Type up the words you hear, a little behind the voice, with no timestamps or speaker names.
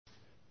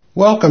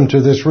Welcome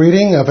to this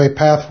reading of a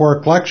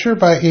Pathwork lecture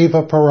by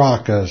Eva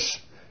Paracas.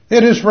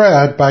 It is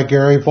read by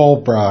Gary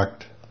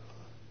Volbracht.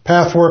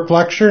 Pathwork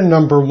lecture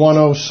number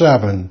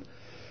 107,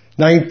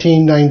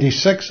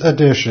 1996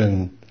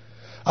 edition,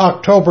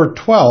 October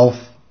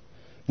 12th,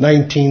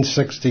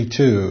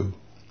 1962.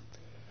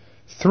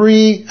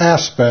 3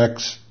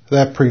 aspects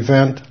that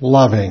prevent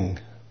loving.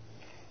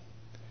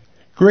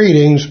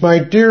 Greetings, my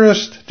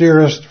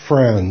dearest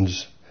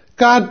friends.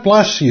 God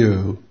bless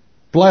you.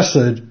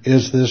 Blessed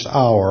is this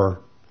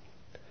hour.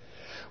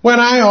 When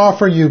I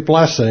offer you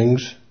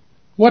blessings,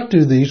 what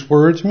do these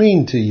words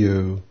mean to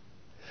you?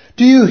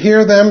 Do you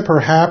hear them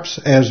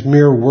perhaps as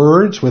mere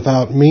words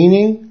without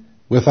meaning,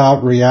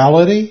 without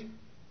reality?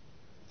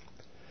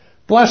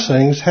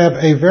 Blessings have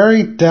a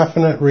very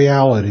definite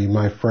reality,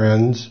 my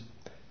friends.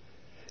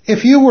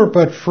 If you were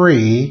but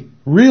free,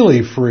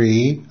 really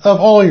free, of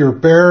all your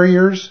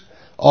barriers,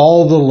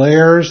 all the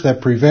layers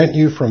that prevent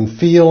you from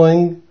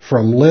feeling,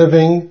 from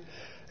living,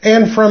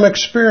 and from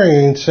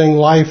experiencing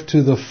life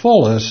to the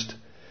fullest,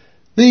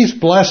 these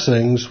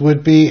blessings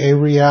would be a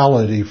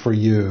reality for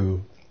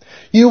you.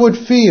 You would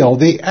feel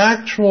the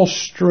actual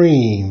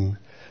stream,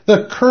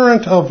 the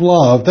current of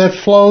love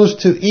that flows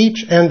to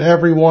each and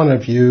every one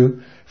of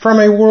you from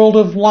a world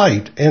of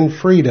light and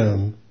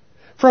freedom,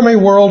 from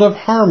a world of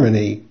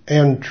harmony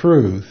and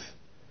truth,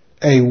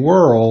 a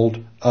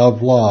world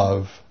of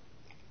love.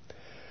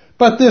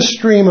 But this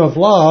stream of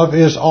love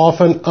is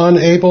often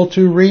unable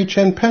to reach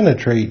and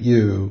penetrate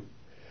you.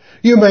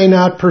 You may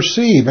not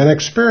perceive and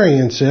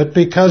experience it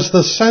because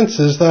the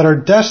senses that are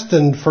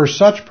destined for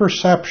such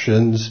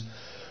perceptions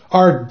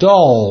are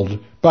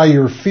dulled by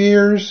your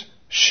fears,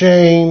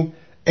 shame,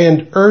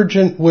 and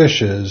urgent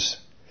wishes,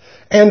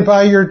 and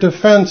by your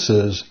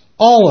defenses.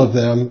 All of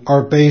them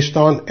are based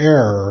on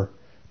error,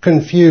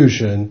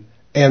 confusion,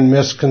 and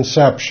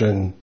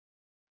misconception.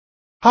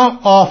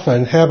 How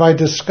often have I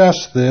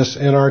discussed this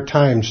in our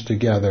times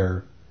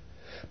together?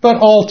 But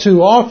all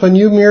too often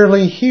you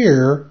merely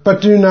hear,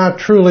 but do not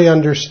truly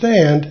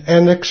understand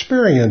and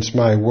experience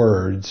my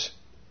words.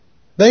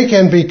 They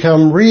can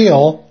become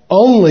real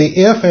only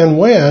if and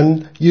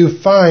when you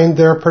find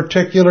their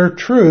particular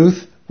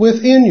truth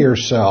within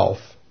yourself.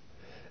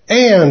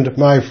 And,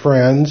 my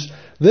friends,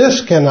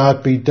 this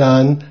cannot be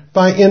done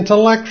by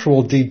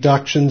intellectual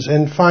deductions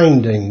and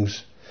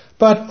findings,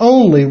 but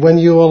only when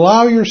you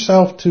allow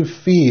yourself to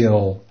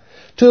feel,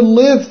 to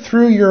live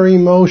through your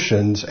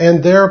emotions,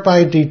 and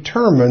thereby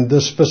determine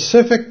the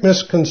specific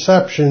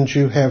misconceptions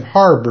you have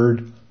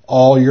harbored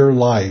all your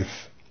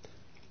life.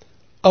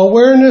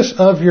 Awareness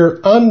of your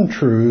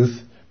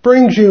untruth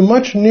brings you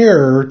much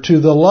nearer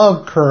to the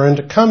love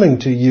current coming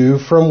to you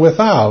from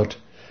without,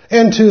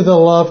 and to the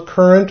love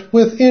current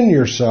within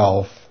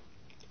yourself.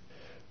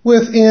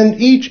 Within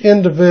each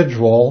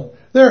individual,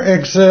 there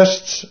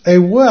exists a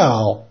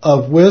well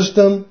of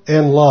wisdom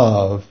and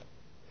love.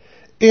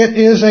 It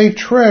is a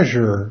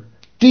treasure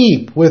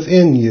deep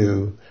within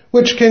you,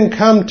 which can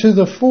come to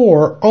the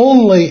fore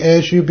only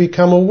as you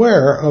become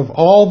aware of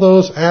all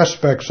those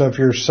aspects of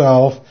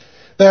yourself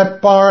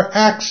that bar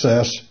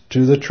access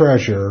to the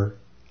treasure.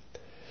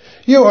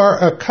 You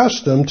are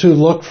accustomed to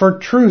look for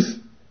truth,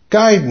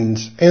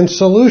 guidance, and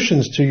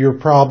solutions to your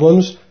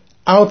problems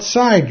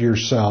outside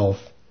yourself,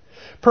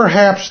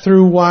 perhaps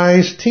through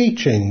wise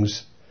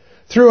teachings,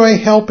 through a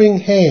helping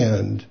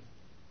hand.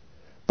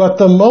 But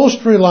the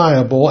most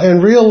reliable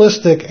and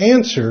realistic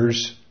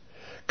answers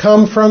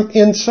come from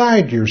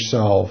inside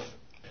yourself.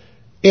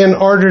 In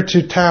order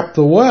to tap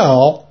the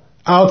well,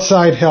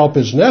 outside help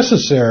is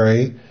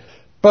necessary,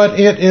 but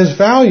it is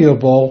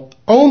valuable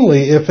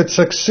only if it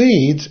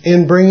succeeds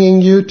in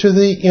bringing you to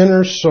the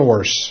inner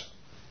source.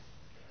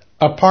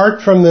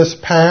 Apart from this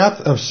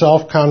path of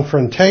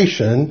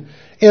self-confrontation,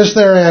 is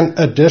there an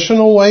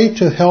additional way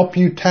to help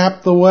you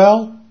tap the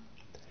well?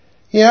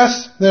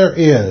 Yes, there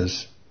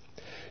is.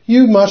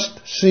 You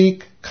must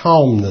seek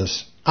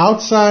calmness,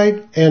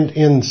 outside and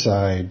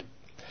inside.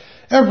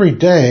 Every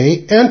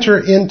day, enter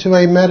into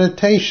a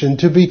meditation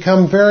to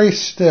become very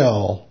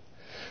still,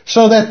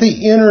 so that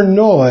the inner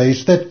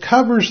noise that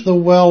covers the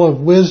well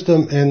of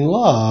wisdom and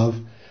love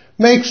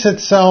makes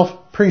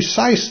itself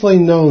precisely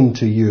known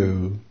to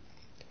you.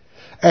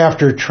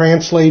 After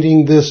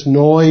translating this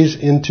noise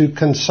into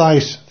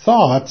concise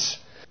thoughts,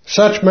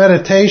 such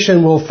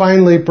meditation will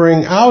finally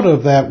bring out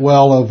of that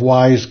well of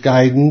wise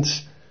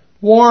guidance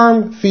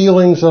warm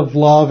feelings of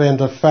love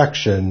and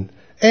affection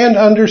and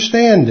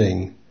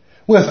understanding,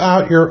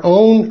 without your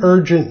own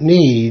urgent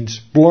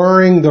needs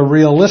blurring the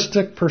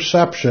realistic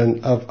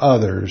perception of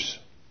others.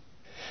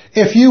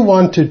 If you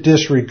want to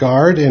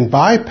disregard and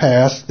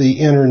bypass the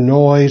inner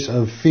noise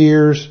of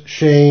fears,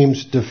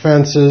 shames,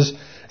 defenses,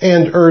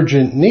 and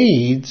urgent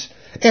needs,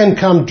 and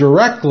come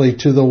directly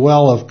to the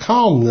well of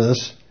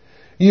calmness,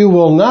 you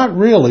will not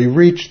really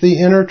reach the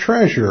inner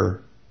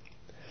treasure.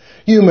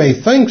 You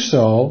may think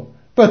so,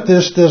 but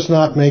this does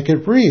not make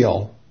it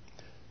real.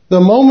 The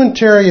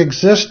momentary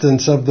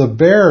existence of the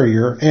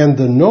barrier and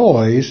the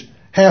noise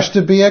has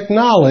to be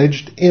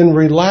acknowledged in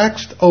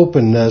relaxed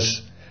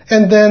openness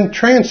and then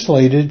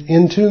translated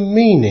into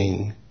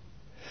meaning.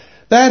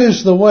 That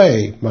is the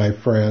way, my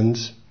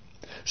friends.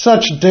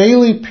 Such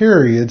daily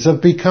periods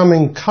of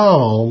becoming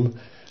calm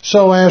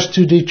so as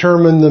to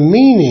determine the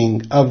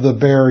meaning of the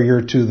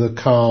barrier to the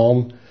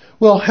calm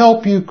will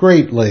help you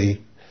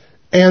greatly,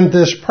 and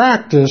this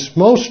practice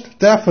most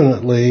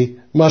definitely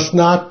must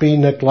not be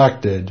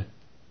neglected.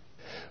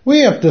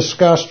 We have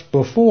discussed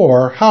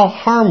before how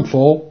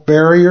harmful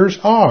barriers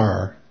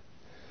are.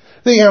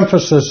 The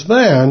emphasis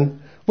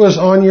then was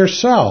on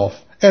yourself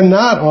and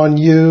not on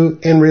you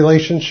in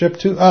relationship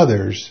to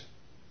others.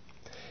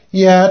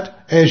 Yet,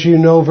 as you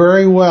know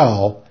very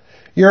well,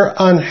 your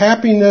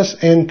unhappiness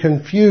and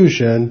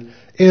confusion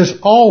is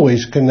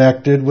always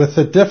connected with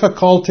the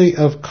difficulty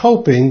of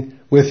coping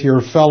with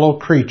your fellow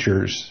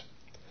creatures.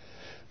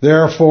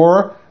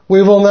 Therefore,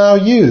 we will now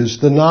use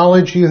the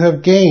knowledge you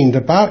have gained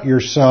about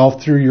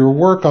yourself through your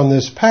work on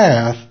this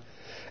path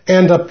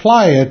and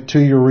apply it to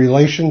your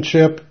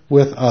relationship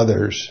with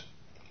others.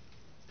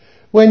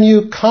 When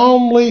you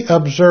calmly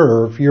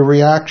observe your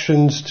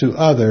reactions to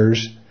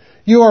others,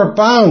 you are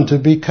bound to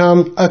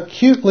become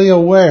acutely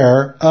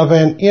aware of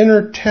an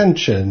inner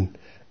tension,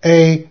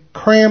 a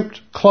cramped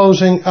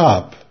closing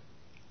up.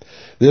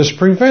 This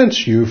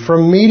prevents you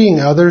from meeting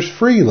others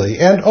freely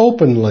and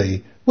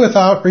openly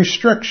without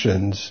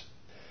restrictions.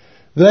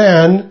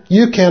 Then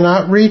you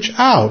cannot reach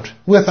out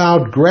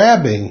without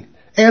grabbing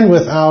and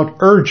without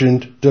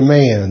urgent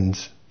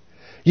demands.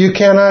 You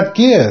cannot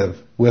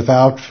give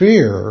without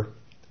fear.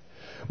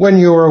 When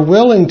you are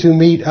willing to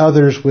meet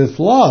others with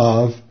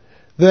love,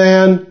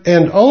 then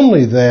and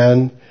only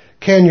then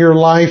can your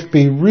life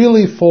be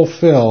really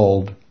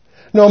fulfilled,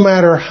 no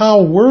matter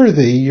how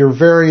worthy your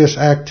various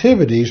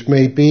activities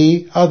may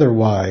be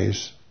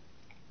otherwise.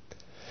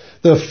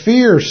 The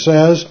fear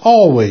says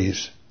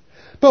always,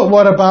 but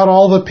what about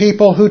all the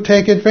people who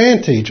take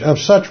advantage of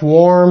such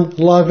warm,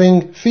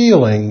 loving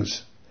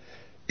feelings?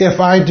 If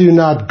I do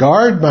not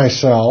guard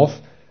myself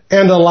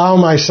and allow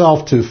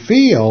myself to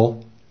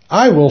feel,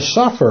 I will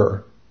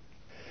suffer.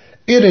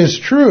 It is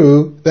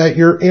true that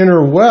your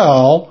inner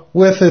well,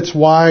 with its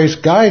wise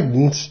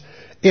guidance,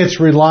 its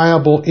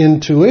reliable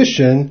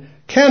intuition,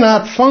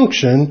 cannot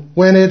function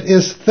when it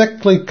is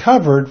thickly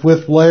covered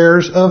with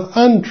layers of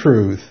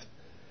untruth.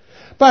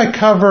 By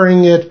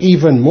covering it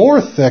even more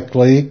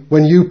thickly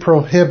when you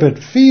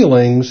prohibit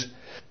feelings,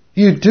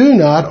 you do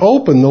not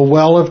open the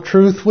well of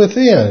truth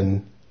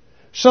within.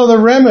 So the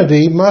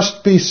remedy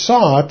must be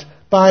sought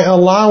by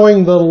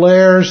allowing the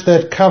layers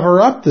that cover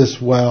up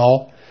this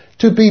well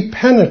to be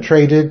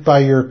penetrated by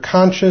your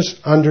conscious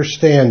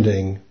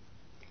understanding.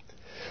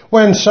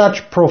 When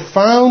such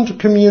profound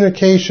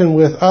communication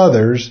with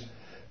others,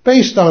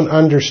 based on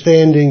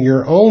understanding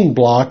your own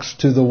blocks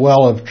to the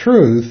well of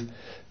truth,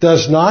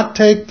 does not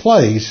take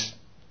place,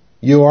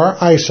 you are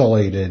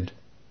isolated.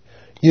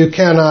 You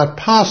cannot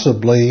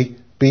possibly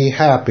be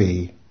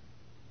happy.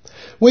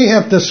 We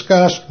have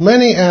discussed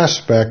many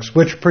aspects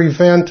which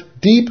prevent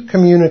deep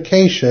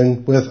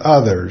communication with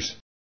others.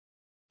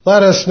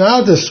 Let us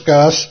now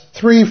discuss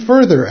 3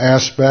 further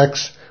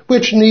aspects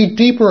which need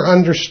deeper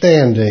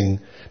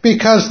understanding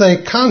because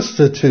they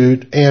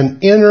constitute an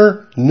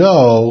inner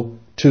no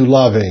to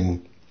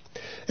loving.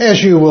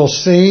 As you will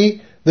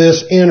see,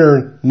 this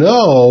inner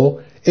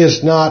no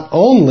is not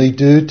only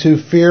due to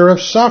fear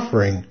of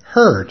suffering,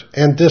 hurt,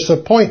 and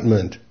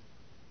disappointment.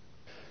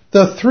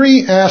 The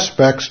 3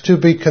 aspects to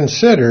be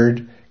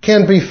considered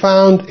can be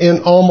found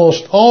in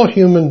almost all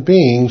human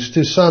beings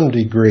to some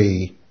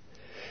degree.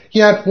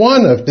 Yet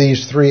one of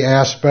these 3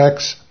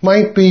 aspects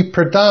might be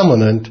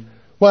predominant,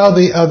 while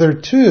the other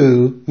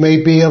 2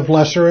 may be of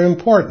lesser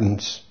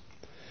importance.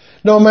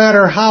 No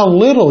matter how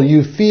little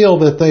you feel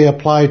that they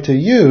apply to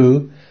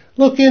you,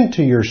 look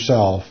into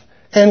yourself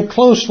and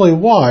closely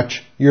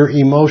watch your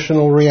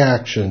emotional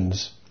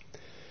reactions.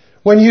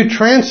 When you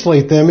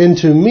translate them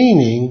into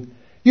meaning,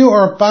 you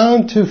are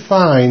bound to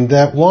find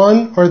that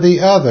one or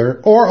the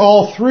other, or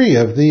all 3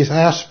 of these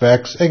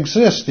aspects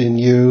exist in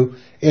you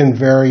in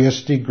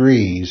various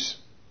degrees.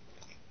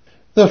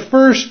 The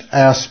first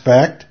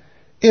aspect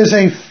is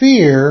a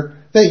fear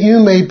that you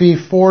may be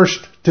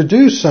forced to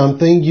do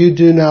something you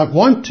do not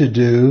want to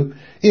do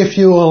if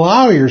you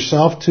allow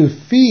yourself to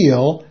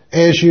feel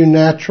as you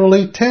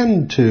naturally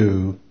tend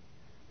to.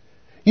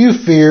 You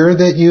fear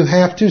that you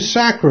have to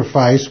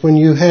sacrifice when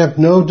you have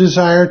no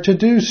desire to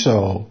do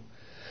so,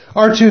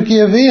 or to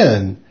give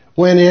in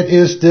when it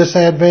is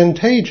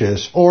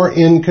disadvantageous or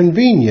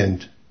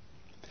inconvenient.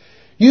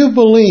 You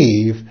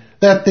believe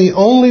that the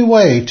only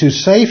way to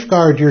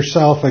safeguard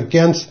yourself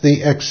against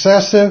the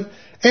excessive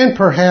and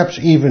perhaps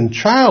even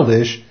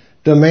childish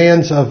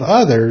demands of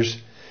others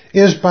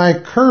is by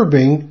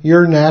curbing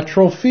your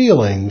natural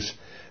feelings,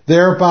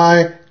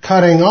 thereby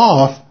cutting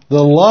off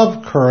the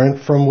love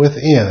current from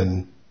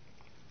within.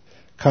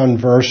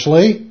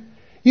 Conversely,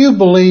 you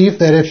believe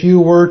that if you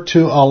were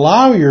to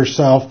allow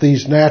yourself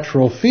these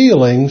natural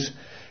feelings,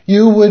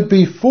 you would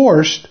be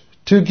forced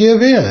to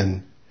give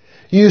in.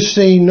 You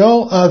see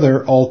no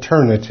other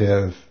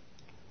alternative.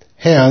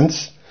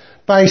 Hence,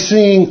 By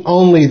seeing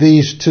only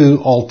these two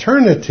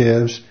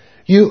alternatives,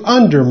 you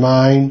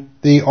undermine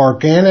the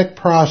organic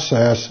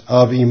process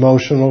of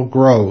emotional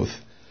growth,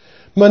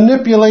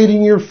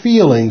 manipulating your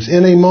feelings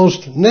in a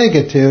most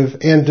negative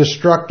and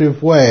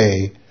destructive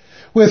way,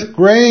 with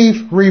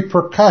grave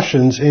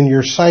repercussions in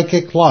your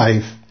psychic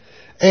life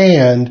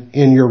and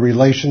in your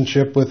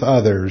relationship with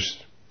others.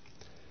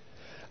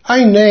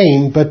 I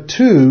name but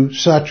two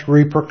such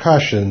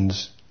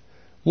repercussions.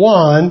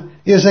 One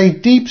is a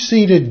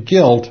deep-seated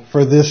guilt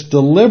for this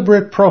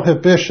deliberate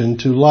prohibition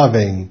to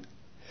loving,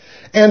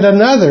 and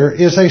another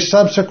is a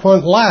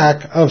subsequent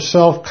lack of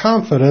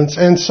self-confidence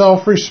and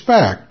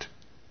self-respect.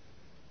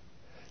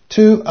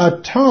 To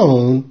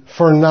atone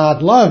for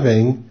not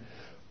loving,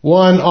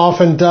 one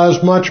often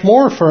does much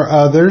more for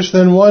others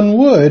than one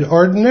would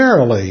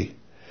ordinarily,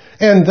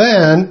 and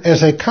then,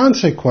 as a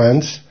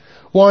consequence,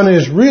 one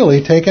is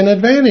really taken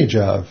advantage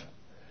of.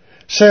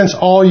 Since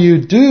all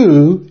you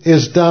do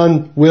is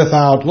done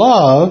without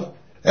love,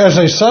 as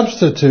a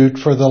substitute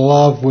for the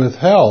love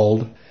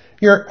withheld,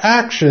 your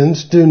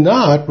actions do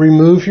not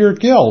remove your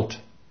guilt.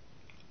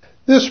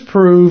 This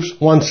proves,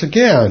 once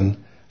again,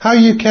 how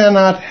you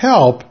cannot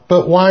help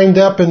but wind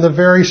up in the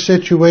very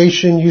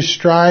situation you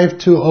strive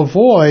to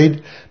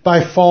avoid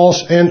by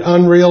false and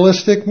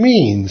unrealistic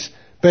means,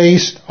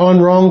 based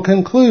on wrong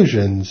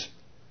conclusions.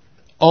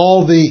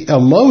 All the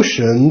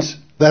emotions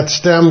that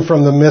stem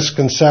from the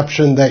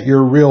misconception that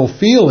your real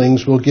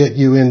feelings will get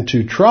you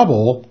into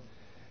trouble,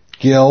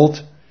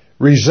 guilt,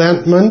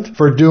 resentment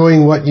for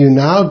doing what you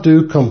now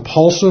do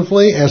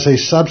compulsively as a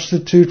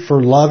substitute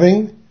for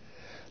loving,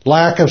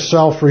 lack of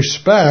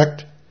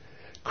self-respect,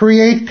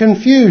 create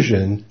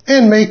confusion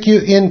and make you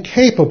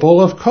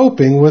incapable of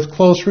coping with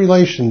close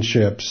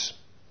relationships.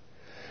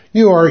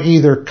 You are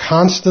either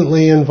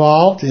constantly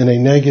involved in a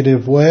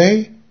negative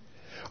way,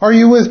 or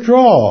you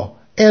withdraw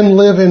and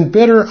live in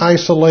bitter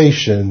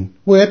isolation,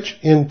 which,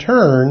 in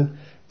turn,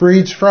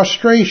 breeds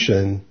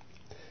frustration.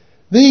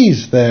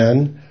 These,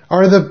 then,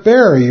 are the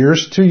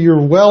barriers to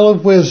your well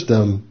of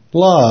wisdom,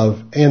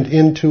 love, and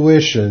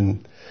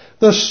intuition,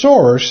 the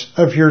source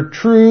of your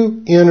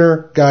true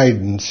inner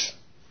guidance.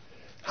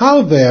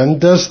 How, then,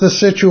 does the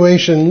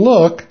situation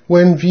look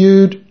when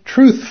viewed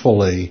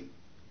truthfully?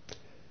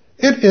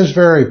 It is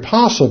very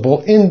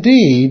possible,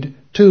 indeed,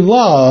 to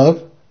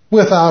love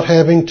without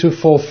having to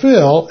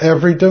fulfill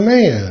every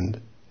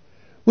demand,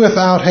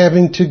 without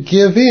having to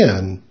give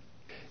in.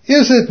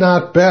 Is it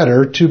not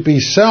better to be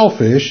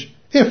selfish,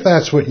 if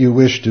that's what you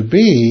wish to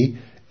be,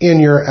 in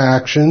your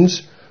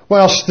actions,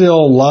 while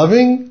still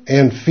loving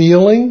and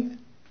feeling?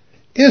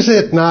 Is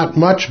it not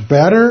much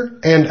better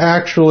and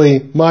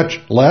actually much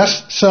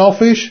less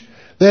selfish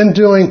than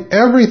doing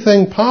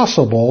everything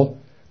possible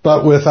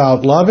but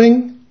without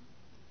loving?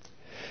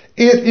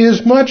 It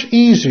is much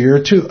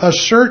easier to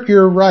assert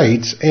your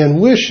rights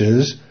and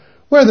wishes,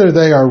 whether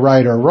they are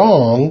right or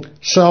wrong,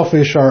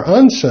 selfish or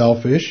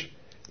unselfish,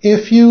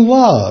 if you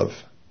love.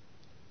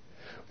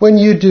 When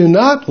you do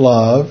not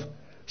love,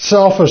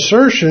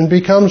 self-assertion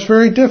becomes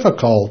very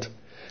difficult,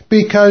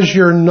 because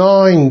your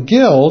gnawing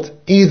guilt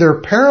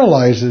either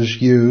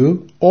paralyzes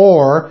you,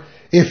 or,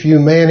 if you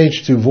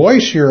manage to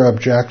voice your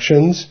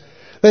objections,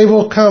 they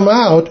will come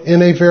out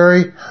in a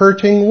very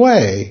hurting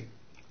way.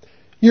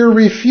 Your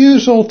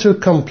refusal to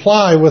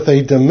comply with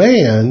a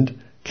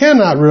demand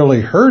cannot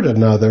really hurt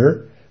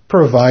another,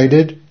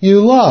 provided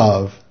you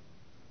love.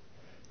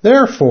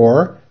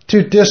 Therefore,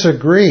 to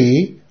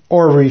disagree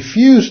or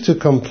refuse to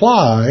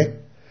comply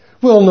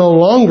will no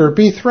longer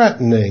be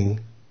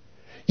threatening.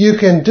 You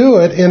can do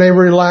it in a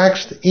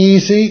relaxed,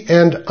 easy,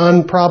 and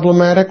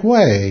unproblematic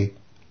way.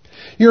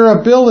 Your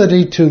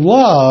ability to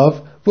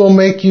love will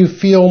make you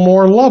feel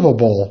more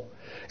lovable,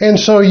 and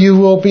so you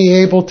will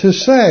be able to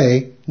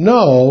say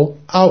no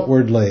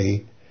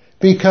outwardly,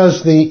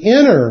 because the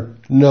inner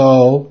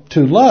no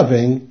to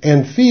loving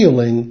and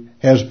feeling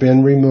has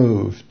been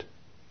removed.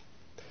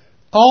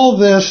 All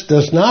this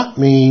does not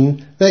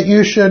mean that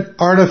you should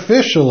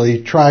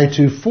artificially try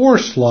to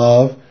force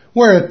love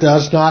where it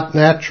does not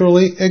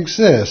naturally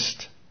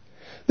exist.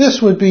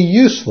 This would be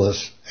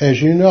useless,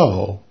 as you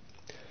know.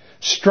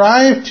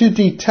 Strive to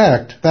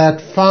detect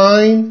that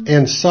fine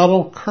and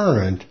subtle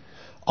current,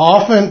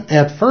 often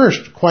at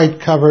first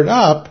quite covered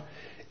up,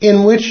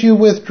 in which you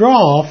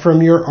withdraw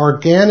from your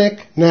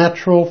organic,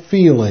 natural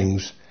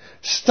feelings,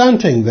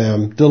 stunting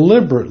them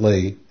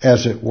deliberately,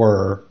 as it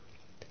were.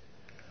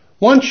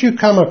 Once you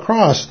come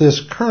across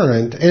this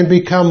current and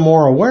become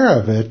more aware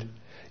of it,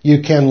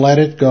 you can let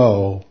it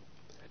go.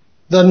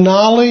 The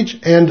knowledge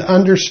and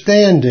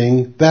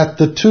understanding that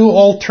the two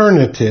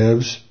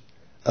alternatives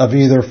of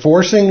either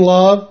forcing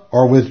love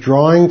or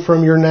withdrawing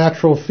from your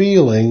natural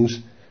feelings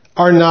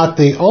are not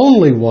the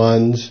only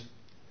ones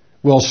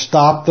will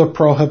stop the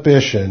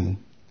prohibition.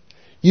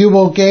 You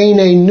will gain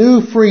a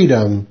new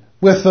freedom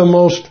with the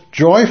most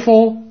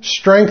joyful,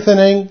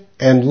 strengthening,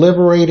 and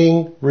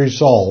liberating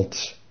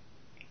results.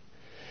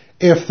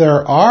 If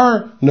there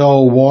are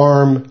no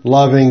warm,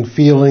 loving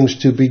feelings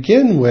to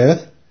begin with,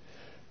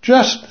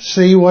 just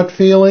see what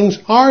feelings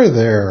are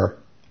there.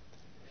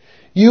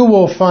 you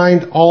will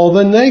find all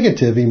the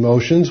negative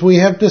emotions we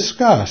have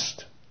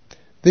discussed.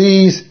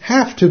 These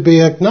have to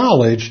be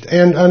acknowledged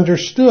and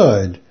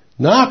understood,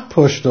 not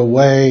pushed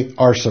away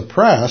or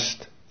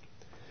suppressed.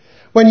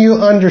 When you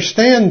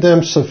understand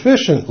them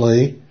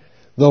sufficiently,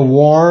 the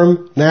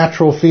warm,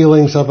 natural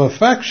feelings of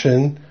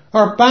affection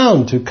are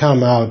bound to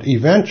come out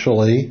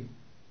eventually.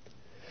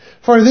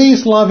 For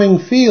these loving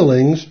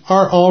feelings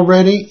are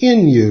already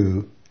in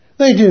you.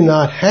 They do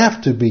not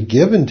have to be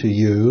given to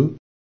you.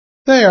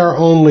 They are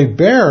only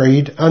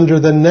buried under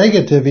the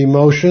negative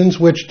emotions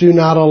which do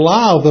not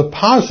allow the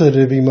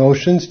positive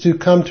emotions to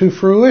come to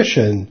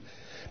fruition,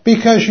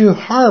 because you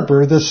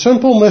harbor the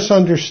simple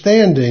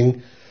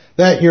misunderstanding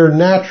that your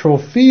natural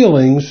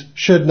feelings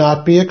should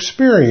not be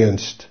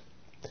experienced.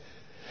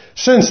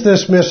 Since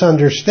this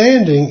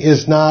misunderstanding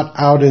is not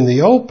out in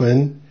the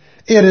open,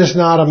 it is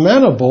not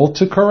amenable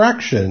to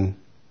correction.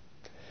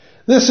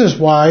 This is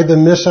why the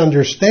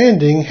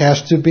misunderstanding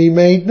has to be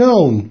made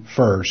known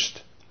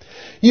first.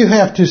 You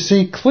have to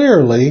see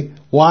clearly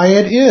why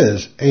it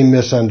is a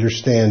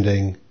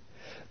misunderstanding.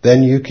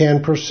 Then you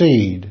can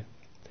proceed.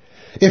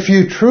 If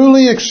you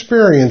truly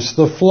experience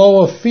the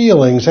flow of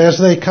feelings as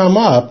they come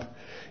up,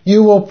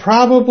 you will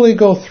probably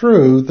go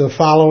through the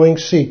following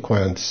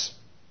sequence.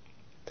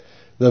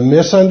 The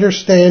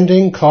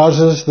misunderstanding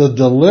causes the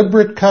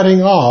deliberate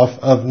cutting off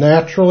of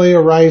naturally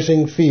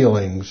arising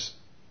feelings.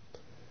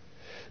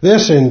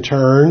 This, in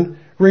turn,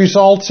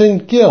 results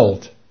in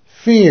guilt,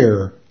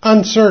 fear,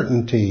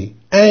 uncertainty,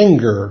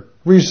 anger,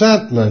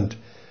 resentment,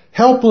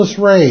 helpless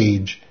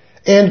rage,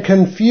 and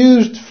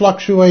confused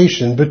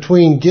fluctuation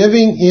between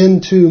giving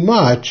in too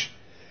much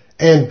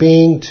and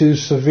being too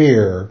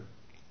severe.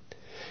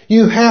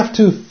 You have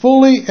to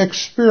fully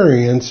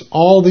experience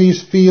all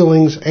these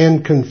feelings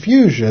and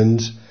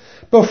confusions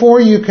before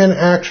you can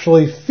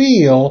actually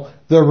feel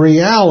the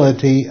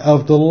reality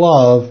of the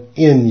love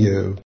in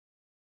you.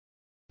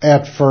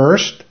 At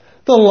first,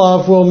 the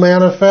love will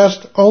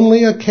manifest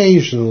only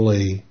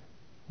occasionally,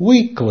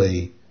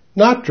 weakly,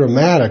 not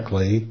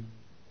dramatically.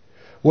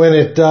 When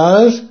it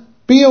does,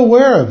 be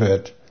aware of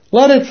it,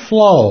 let it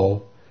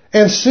flow,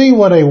 and see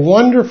what a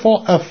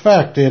wonderful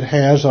effect it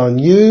has on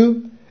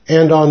you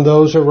and on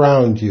those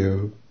around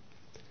you.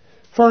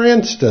 For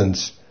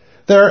instance,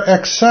 their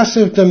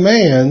excessive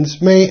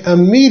demands may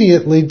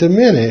immediately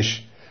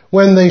diminish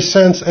when they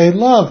sense a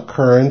love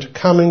current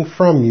coming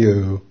from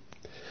you.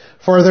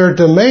 For their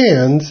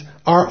demands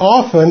are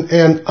often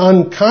an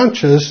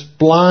unconscious,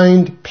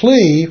 blind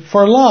plea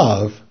for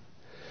love.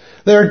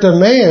 Their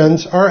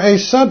demands are a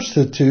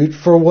substitute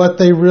for what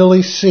they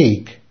really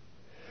seek.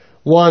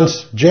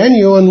 Once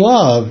genuine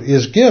love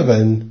is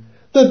given,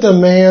 the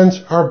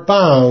demands are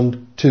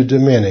bound to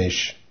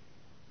diminish.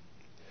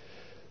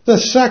 The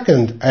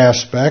second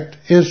aspect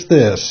is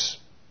this.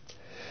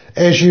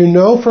 As you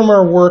know from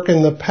our work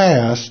in the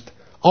past,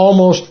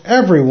 almost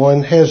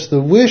everyone has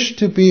the wish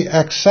to be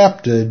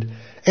accepted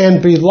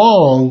and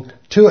belong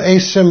to a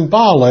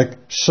symbolic,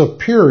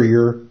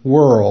 superior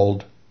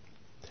world.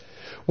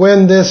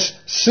 When this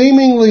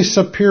seemingly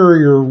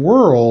superior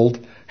world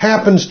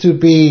happens to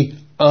be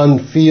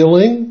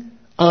unfeeling,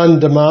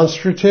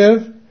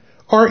 undemonstrative,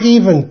 or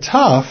even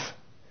tough,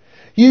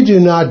 you do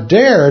not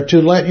dare to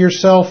let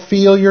yourself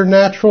feel your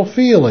natural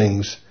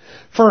feelings,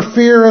 for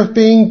fear of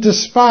being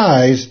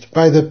despised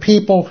by the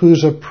people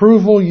whose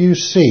approval you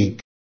seek.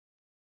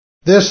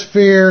 This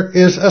fear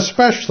is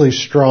especially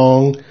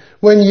strong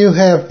when you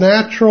have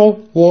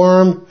natural,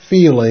 warm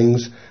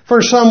feelings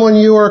for someone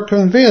you are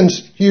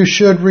convinced you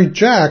should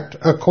reject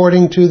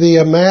according to the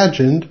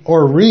imagined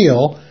or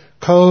real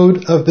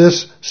code of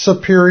this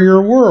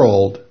superior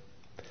world.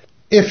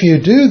 If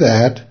you do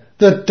that,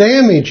 the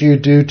damage you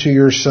do to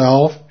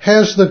yourself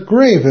has the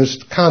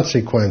gravest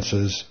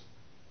consequences.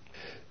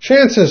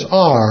 Chances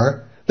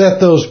are that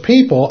those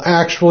people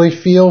actually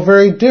feel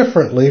very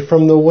differently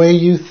from the way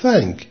you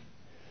think.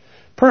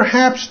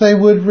 Perhaps they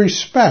would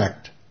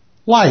respect,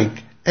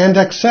 like, and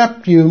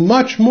accept you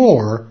much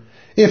more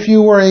if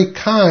you were a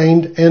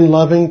kind and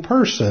loving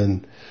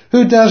person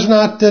who does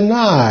not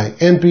deny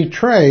and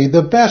betray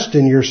the best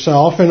in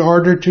yourself in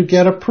order to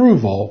get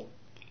approval.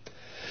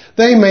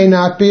 They may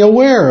not be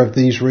aware of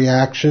these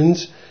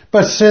reactions,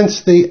 but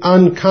since the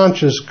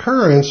unconscious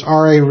currents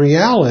are a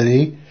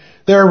reality,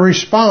 their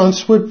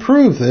response would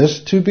prove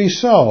this to be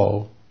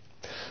so.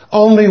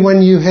 Only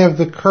when you have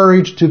the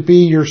courage to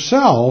be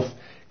yourself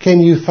can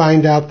you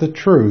find out the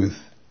truth.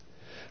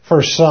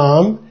 For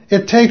some,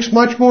 it takes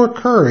much more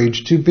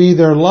courage to be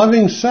their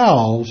loving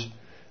selves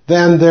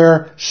than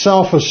their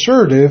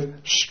self-assertive,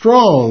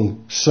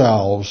 strong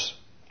selves.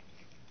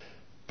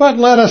 But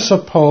let us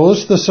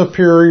suppose the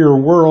superior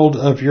world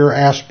of your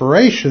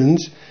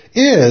aspirations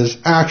is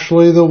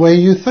actually the way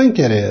you think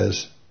it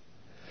is.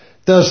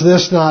 Does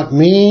this not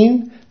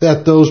mean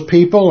that those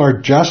people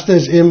are just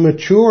as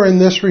immature in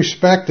this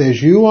respect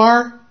as you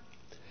are?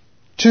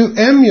 To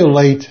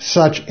emulate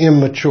such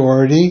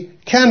immaturity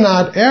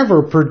cannot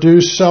ever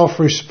produce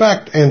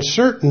self-respect and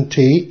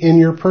certainty in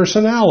your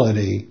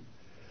personality.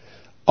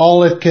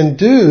 all it can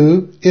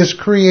do is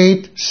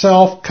create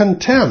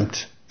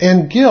self-contempt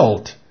and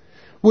guilt,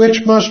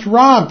 which must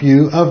rob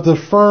you of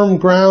the firm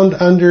ground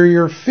under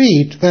your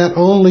feet that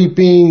only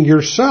being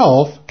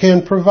yourself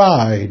can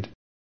provide.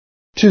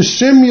 To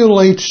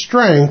simulate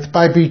strength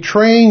by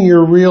betraying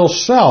your real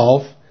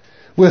self,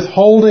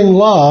 withholding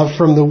love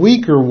from the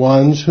weaker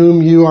ones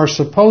whom you are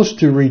supposed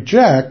to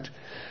reject,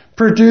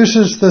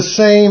 produces the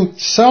same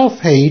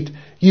self-hate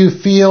you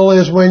feel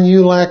as when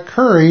you lack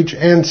courage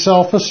and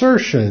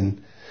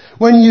self-assertion,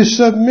 when you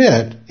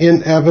submit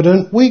in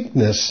evident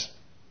weakness.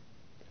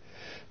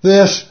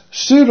 This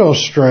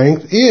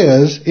pseudo-strength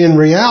is, in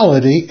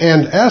reality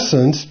and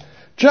essence,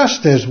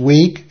 just as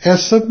weak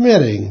as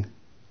submitting.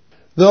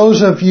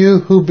 Those of you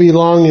who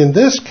belong in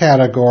this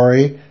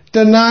category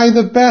deny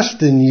the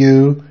best in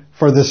you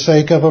for the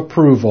sake of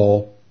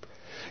approval.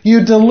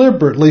 You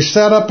deliberately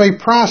set up a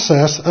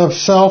process of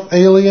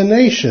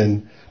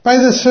self-alienation by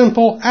the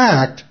simple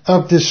act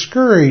of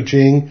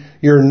discouraging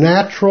your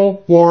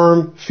natural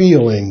warm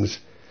feelings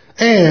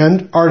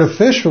and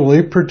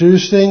artificially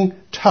producing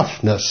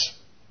toughness.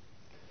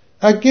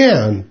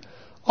 Again,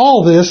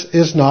 all this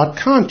is not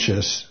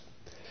conscious.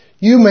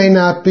 You may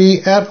not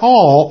be at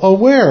all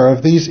aware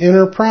of these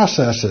inner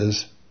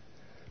processes,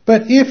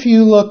 but if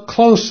you look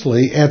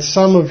closely at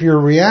some of your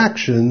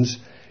reactions,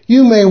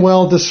 you may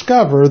well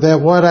discover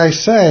that what I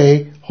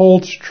say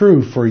holds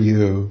true for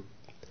you.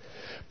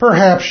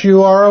 Perhaps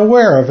you are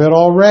aware of it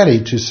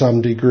already to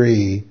some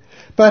degree,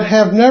 but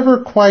have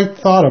never quite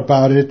thought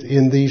about it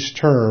in these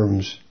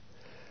terms.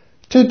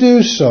 To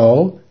do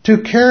so,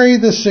 to carry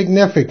the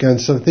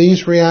significance of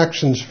these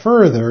reactions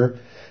further,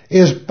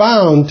 is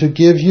bound to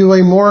give you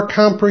a more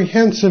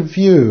comprehensive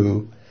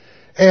view,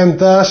 and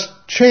thus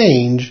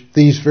change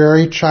these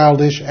very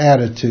childish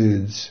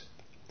attitudes.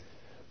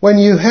 When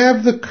you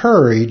have the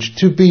courage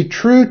to be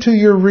true to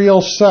your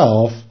real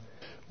self,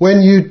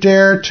 when you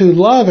dare to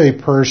love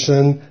a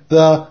person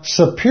the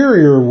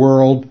superior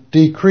world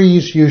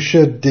decrees you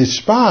should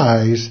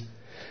despise,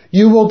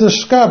 you will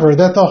discover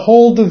that the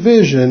whole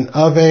division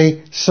of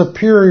a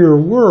superior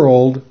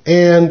world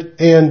and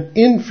an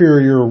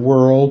inferior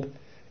world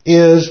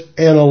is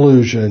an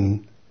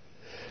illusion.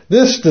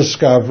 This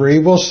discovery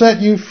will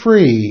set you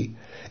free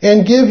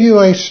and give you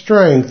a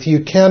strength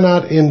you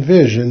cannot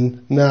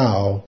envision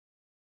now.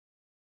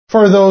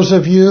 For those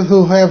of you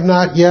who have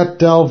not yet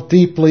delved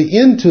deeply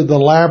into the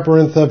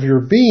labyrinth of your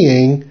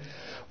being,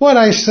 what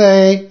I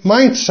say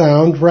might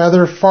sound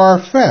rather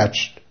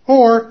far-fetched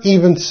or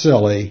even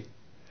silly.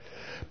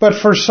 But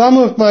for some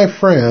of my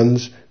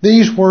friends,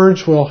 these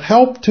words will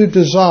help to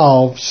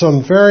dissolve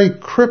some very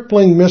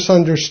crippling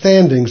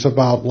misunderstandings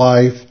about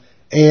life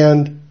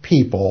and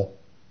people.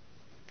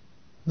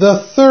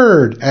 The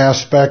third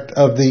aspect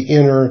of the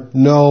inner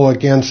no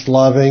against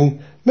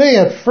loving may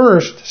at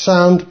first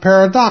sound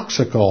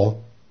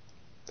paradoxical.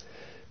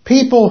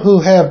 People who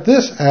have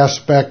this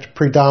aspect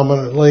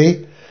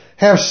predominantly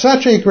have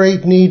such a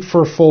great need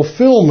for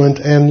fulfillment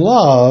and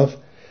love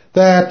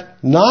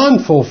that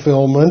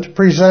non-fulfillment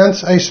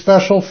presents a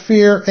special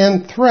fear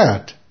and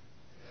threat.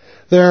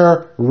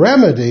 Their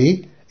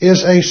remedy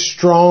is a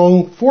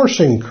strong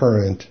forcing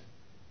current.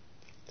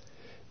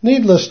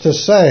 Needless to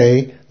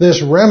say,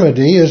 this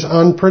remedy is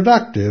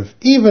unproductive,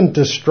 even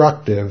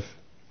destructive.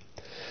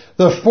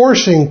 The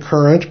forcing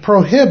current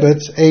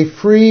prohibits a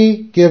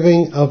free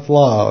giving of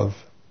love.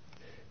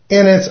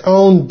 In its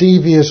own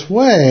devious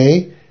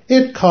way,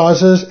 it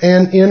causes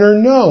an inner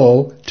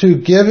no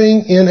to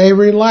giving in a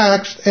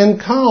relaxed and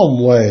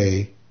calm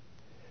way.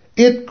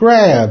 It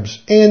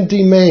grabs and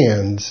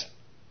demands.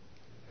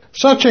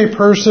 Such a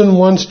person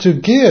wants to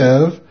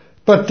give,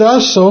 but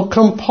does so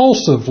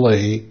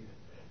compulsively,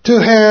 to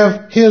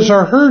have his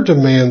or her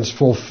demands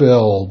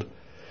fulfilled,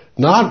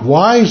 not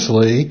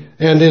wisely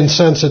and in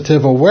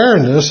sensitive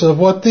awareness of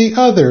what the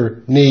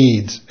other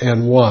needs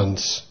and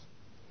wants.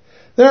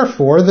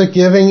 Therefore, the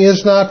giving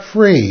is not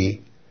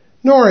free,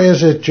 nor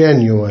is it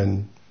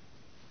genuine.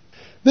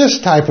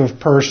 This type of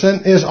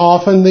person is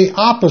often the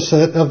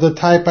opposite of the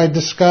type I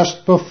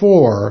discussed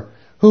before,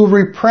 who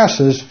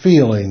represses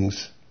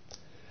feelings.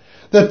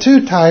 The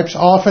two types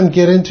often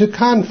get into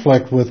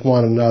conflict with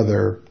one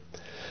another.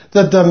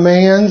 The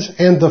demands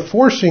and the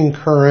forcing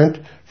current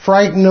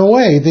frighten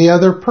away the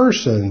other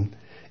person,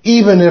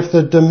 even if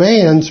the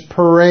demands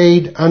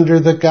parade under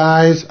the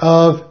guise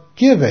of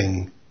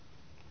giving.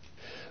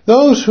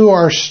 Those who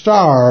are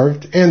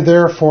starved and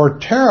therefore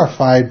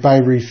terrified by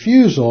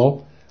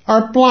refusal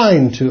are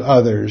blind to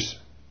others.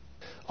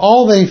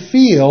 All they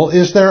feel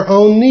is their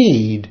own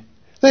need.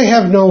 They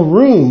have no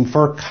room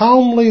for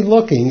calmly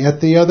looking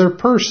at the other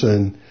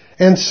person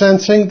and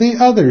sensing the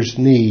other's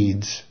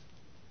needs.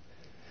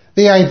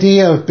 The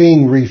idea of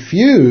being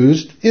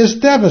refused is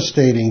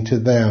devastating to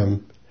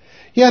them,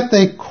 yet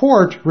they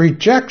court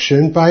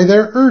rejection by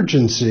their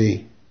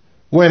urgency.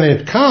 When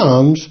it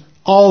comes,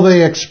 all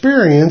they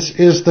experience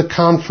is the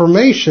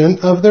confirmation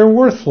of their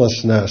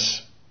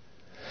worthlessness.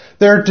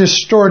 Their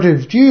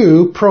distorted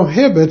view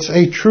prohibits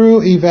a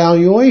true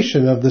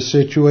evaluation of the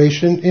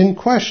situation in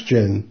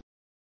question.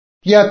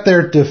 Yet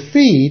their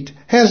defeat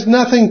has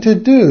nothing to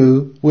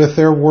do with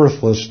their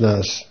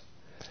worthlessness.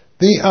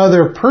 The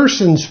other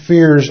person's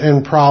fears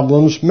and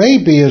problems may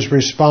be as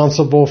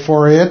responsible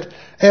for it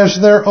as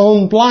their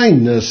own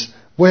blindness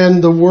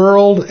when the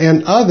world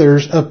and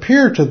others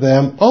appear to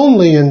them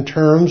only in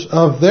terms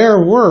of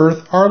their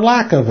worth or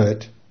lack of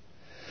it.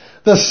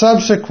 The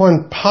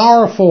subsequent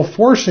powerful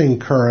forcing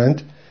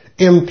current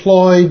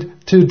employed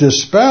to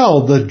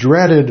dispel the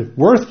dreaded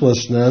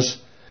worthlessness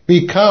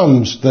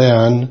becomes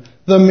then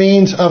the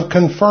means of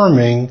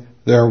confirming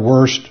their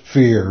worst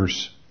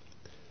fears.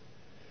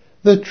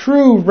 The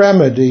true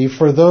remedy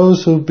for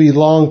those who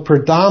belong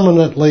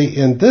predominantly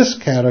in this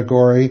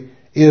category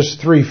is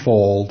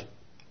threefold.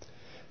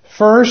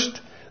 First,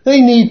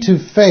 they need to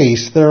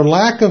face their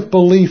lack of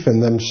belief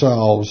in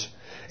themselves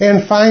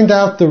and find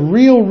out the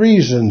real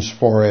reasons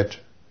for it,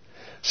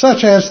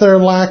 such as their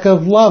lack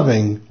of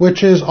loving,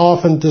 which is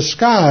often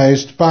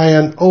disguised by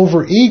an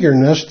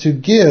overeagerness to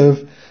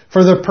give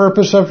for the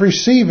purpose of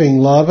receiving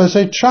love as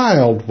a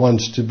child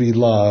wants to be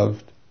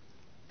loved.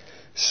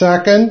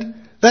 Second,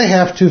 they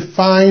have to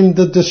find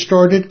the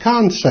distorted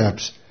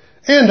concepts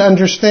and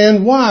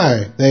understand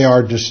why they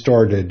are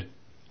distorted.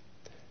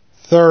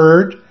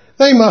 Third,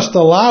 they must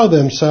allow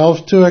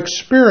themselves to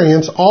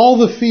experience all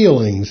the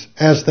feelings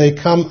as they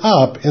come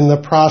up in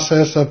the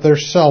process of their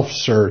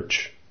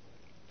self-search.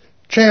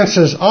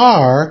 Chances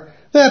are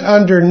that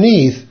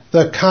underneath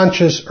the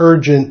conscious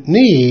urgent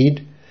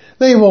need,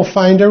 they will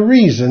find a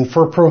reason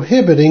for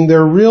prohibiting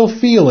their real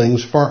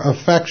feelings for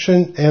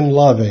affection and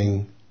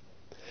loving.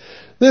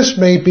 This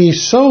may be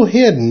so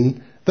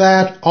hidden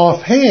that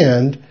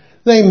offhand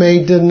they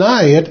may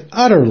deny it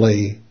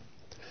utterly.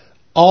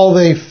 All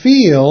they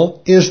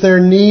feel is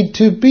their need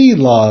to be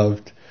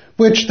loved,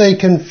 which they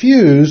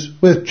confuse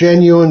with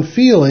genuine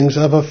feelings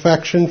of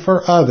affection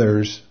for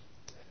others.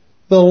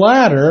 The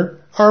latter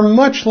are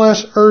much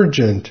less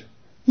urgent,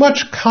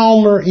 much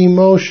calmer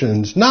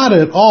emotions, not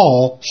at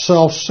all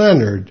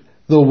self-centered,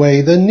 the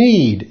way the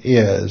need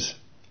is.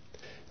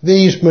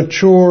 These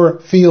mature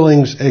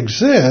feelings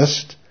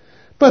exist,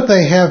 but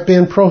they have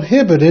been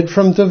prohibited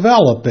from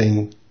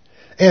developing,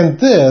 and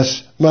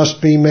this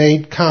must be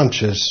made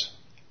conscious.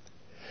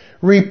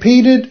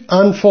 Repeated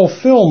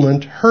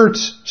unfulfillment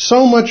hurts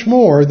so much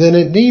more than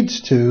it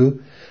needs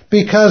to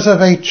because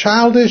of a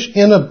childish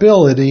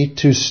inability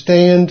to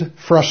stand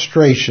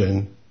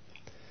frustration.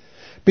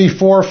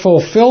 Before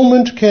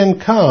fulfillment can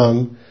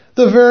come,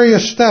 the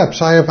various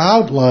steps I have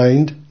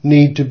outlined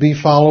need to be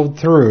followed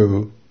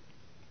through.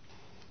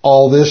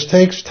 All this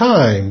takes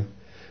time.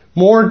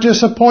 More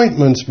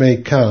disappointments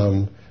may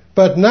come,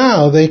 but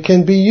now they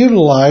can be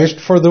utilized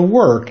for the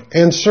work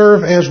and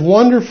serve as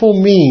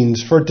wonderful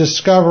means for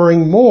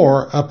discovering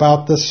more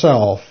about the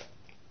self.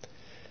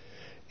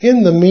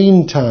 In the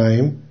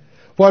meantime,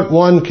 what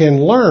one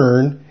can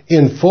learn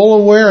in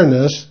full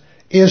awareness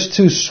is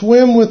to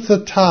swim with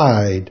the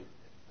tide,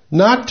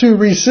 not to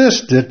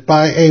resist it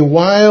by a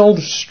wild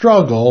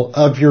struggle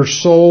of your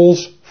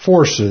soul's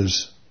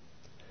forces.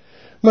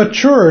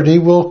 Maturity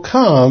will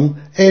come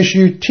as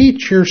you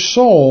teach your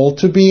soul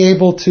to be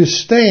able to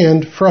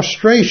stand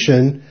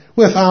frustration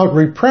without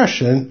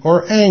repression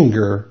or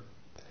anger.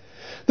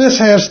 This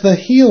has the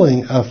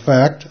healing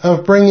effect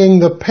of bringing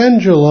the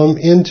pendulum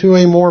into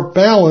a more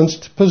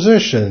balanced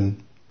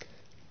position.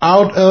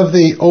 Out of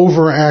the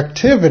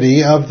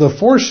overactivity of the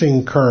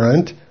forcing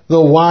current, the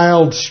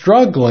wild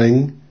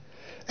struggling,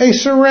 a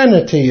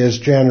serenity is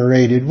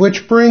generated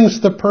which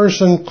brings the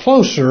person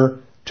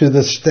closer to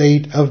the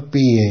state of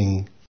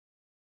being.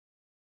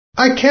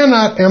 I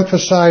cannot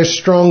emphasize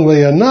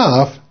strongly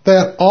enough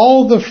that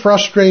all the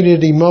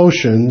frustrated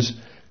emotions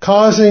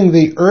causing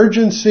the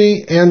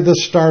urgency and the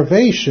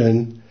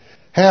starvation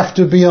have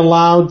to be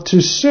allowed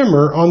to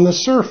simmer on the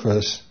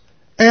surface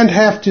and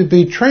have to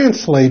be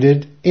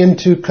translated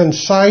into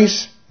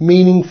concise,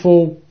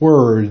 meaningful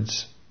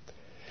words.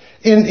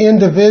 In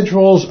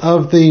individuals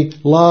of the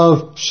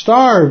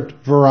love-starved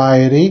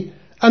variety,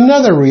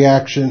 another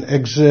reaction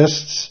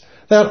exists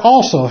that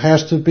also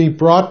has to be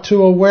brought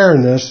to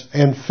awareness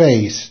and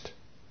faced.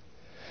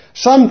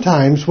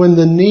 Sometimes when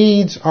the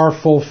needs are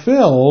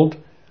fulfilled,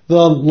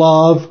 the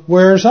love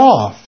wears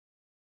off.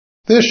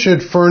 This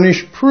should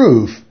furnish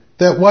proof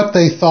that what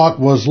they thought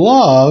was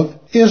love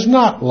is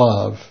not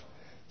love,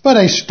 but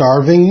a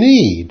starving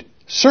need,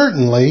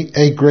 certainly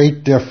a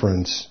great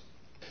difference.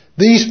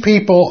 These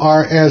people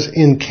are as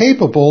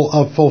incapable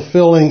of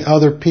fulfilling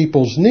other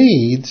people's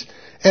needs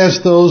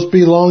as those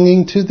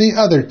belonging to the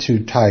other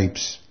two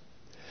types.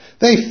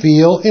 They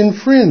feel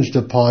infringed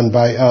upon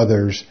by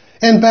others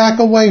and back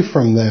away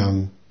from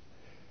them.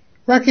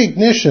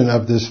 Recognition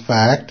of this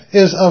fact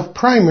is of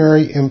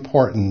primary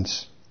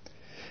importance.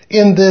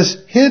 In this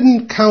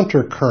hidden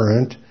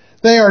countercurrent,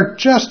 they are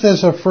just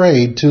as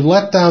afraid to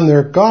let down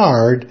their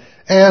guard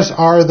as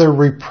are the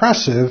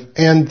repressive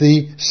and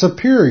the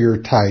superior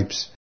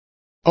types.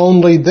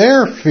 Only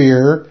their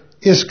fear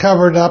is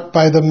covered up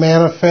by the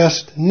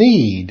manifest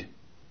need.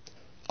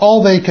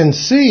 All they can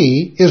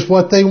see is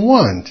what they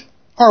want,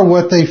 or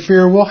what they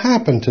fear will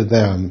happen to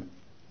them.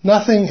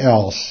 Nothing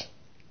else.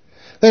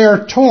 They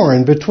are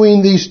torn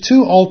between these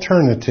two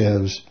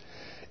alternatives,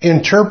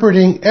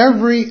 interpreting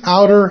every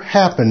outer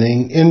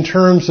happening in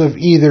terms of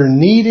either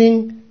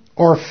needing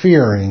or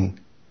fearing.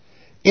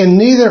 In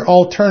neither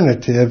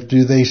alternative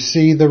do they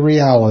see the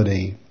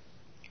reality.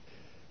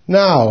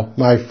 Now,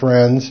 my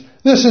friends,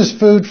 this is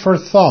food for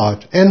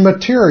thought and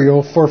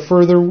material for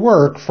further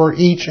work for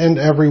each and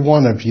every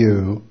one of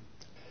you.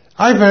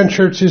 I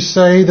venture to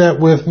say that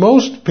with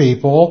most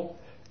people,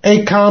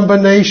 a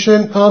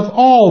combination of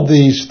all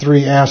these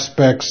three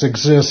aspects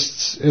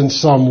exists in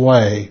some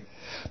way.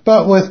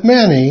 But with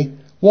many,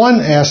 one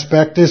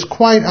aspect is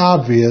quite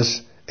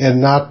obvious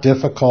and not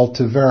difficult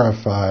to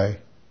verify.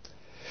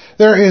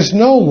 There is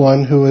no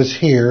one who is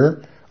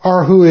here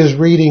or who is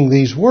reading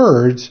these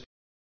words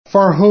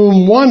for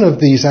whom one of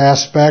these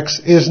aspects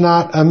is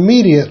not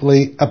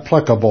immediately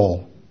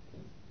applicable.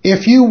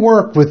 If you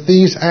work with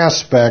these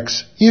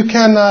aspects, you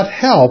cannot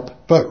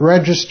help but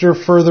register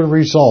further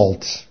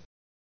results.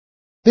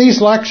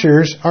 These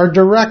lectures are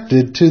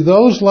directed to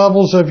those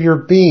levels of your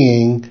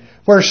being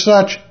where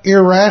such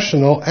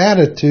irrational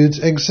attitudes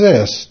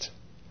exist.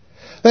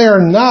 They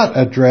are not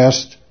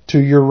addressed to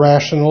your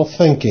rational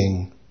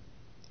thinking.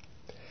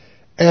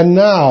 And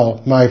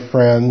now, my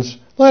friends,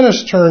 let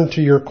us turn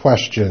to your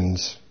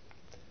questions.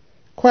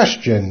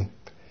 Question: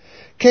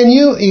 can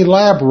you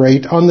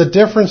elaborate on the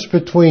difference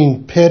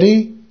between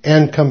pity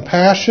and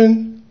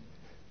compassion?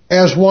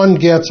 As one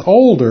gets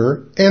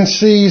older and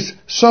sees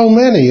so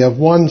many of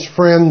one's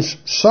friends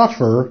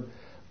suffer,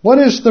 what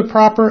is the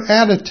proper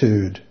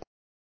attitude?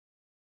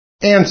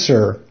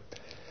 Answer: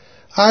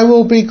 I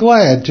will be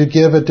glad to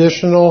give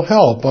additional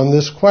help on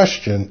this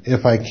question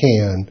if I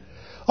can,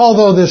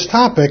 although this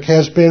topic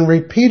has been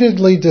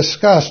repeatedly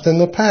discussed in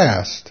the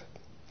past.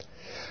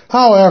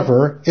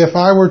 However, if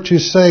I were to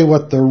say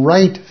what the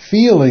right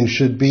feeling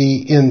should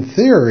be in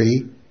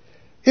theory,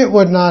 it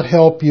would not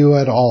help you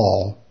at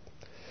all.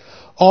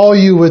 All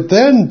you would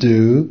then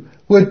do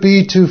would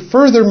be to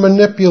further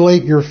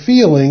manipulate your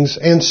feelings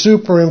and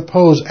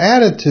superimpose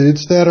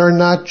attitudes that are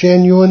not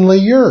genuinely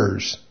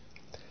yours.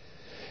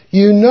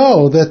 You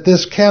know that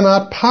this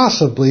cannot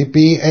possibly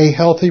be a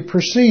healthy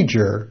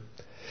procedure.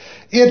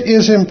 It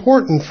is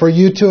important for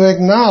you to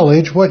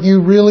acknowledge what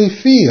you really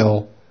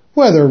feel,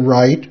 whether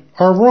right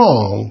or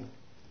wrong.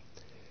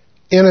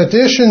 In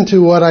addition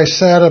to what I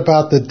said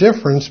about the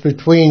difference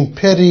between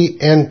pity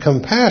and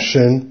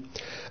compassion,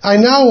 I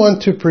now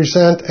want to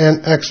present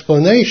an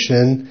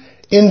explanation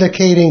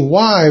indicating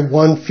why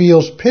one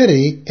feels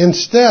pity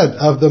instead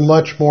of the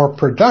much more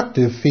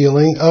productive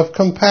feeling of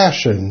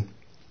compassion.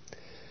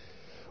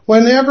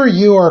 Whenever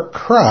you are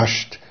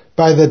crushed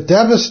by the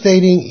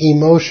devastating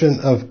emotion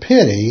of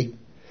pity,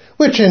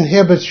 which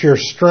inhibits your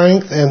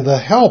strength and the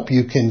help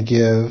you can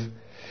give,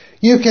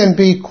 you can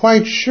be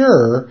quite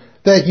sure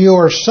that you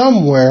are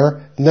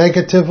somewhere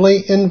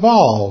negatively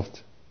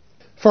involved.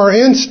 For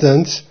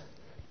instance,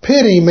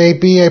 pity may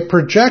be a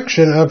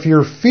projection of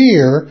your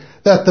fear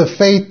that the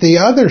fate the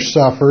other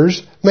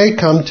suffers may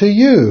come to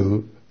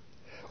you,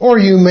 or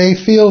you may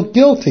feel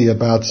guilty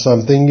about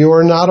something you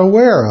are not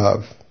aware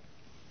of.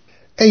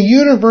 A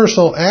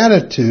universal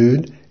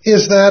attitude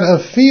is that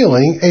of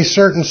feeling a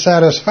certain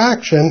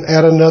satisfaction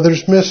at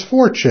another's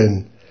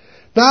misfortune,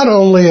 not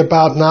only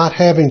about not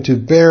having to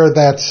bear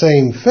that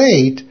same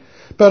fate,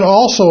 but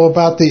also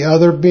about the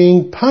other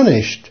being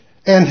punished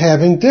and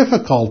having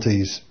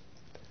difficulties.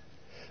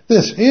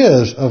 This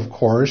is, of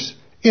course,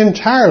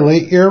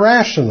 entirely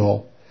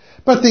irrational,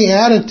 but the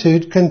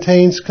attitude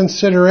contains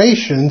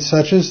considerations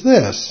such as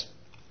this: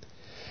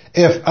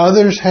 if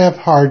others have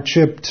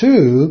hardship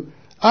too,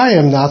 I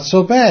am not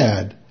so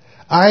bad.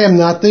 I am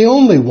not the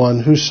only one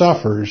who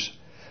suffers.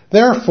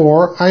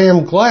 Therefore, I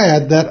am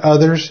glad that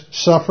others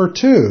suffer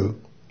too.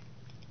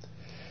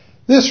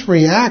 This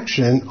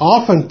reaction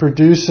often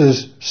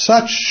produces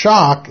such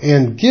shock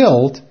and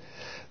guilt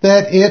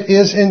that it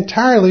is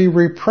entirely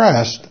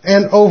repressed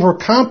and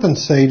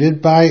overcompensated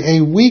by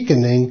a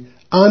weakening,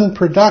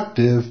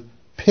 unproductive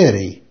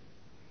pity.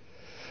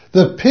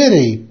 The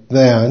pity,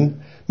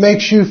 then,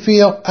 makes you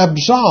feel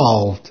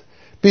absolved,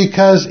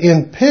 because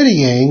in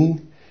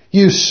pitying,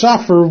 you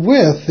suffer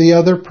with the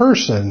other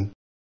person,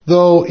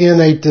 though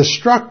in a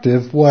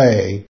destructive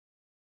way.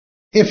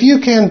 If you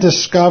can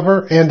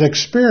discover and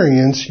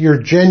experience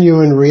your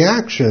genuine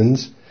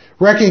reactions,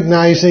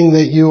 recognizing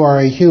that you are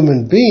a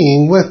human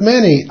being with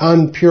many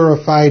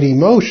unpurified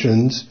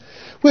emotions,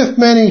 with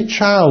many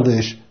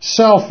childish,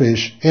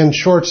 selfish, and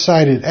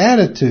short-sighted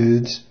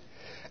attitudes,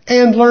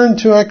 and learn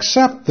to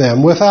accept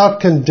them without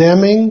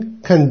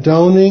condemning,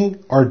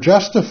 condoning, or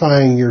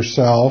justifying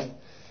yourself,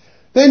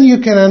 then you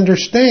can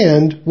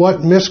understand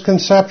what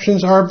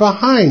misconceptions are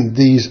behind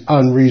these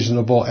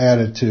unreasonable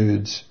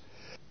attitudes.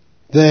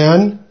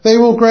 Then they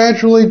will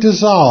gradually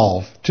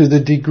dissolve to the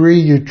degree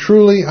you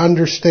truly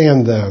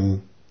understand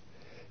them.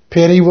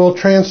 Pity will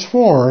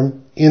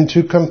transform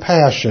into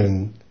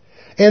compassion,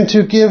 and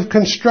to give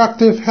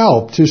constructive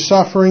help to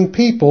suffering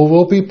people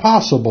will be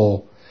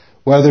possible,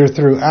 whether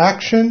through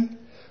action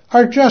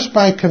or just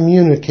by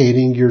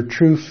communicating your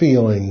true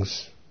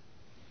feelings.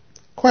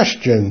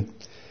 Question: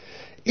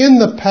 In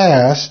the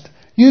past,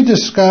 you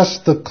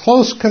discussed the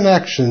close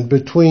connection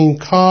between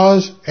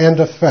cause and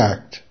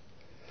effect.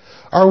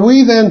 Are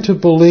we then to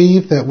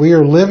believe that we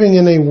are living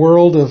in a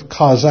world of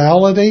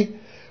causality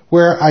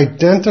where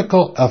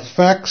identical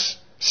effects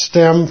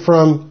stem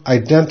from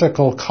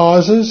identical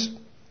causes?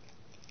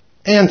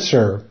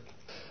 Answer: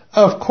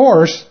 of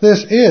course,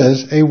 this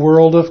is a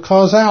world of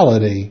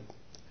causality.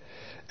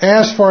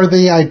 As for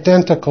the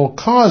identical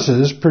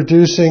causes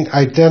producing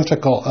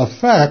identical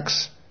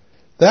effects,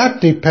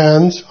 that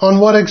depends on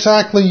what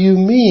exactly you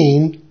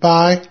mean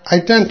by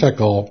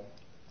identical.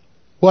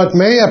 What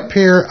may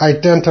appear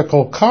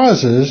identical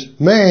causes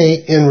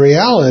may, in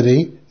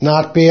reality,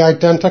 not be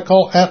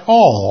identical at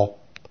all.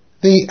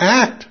 The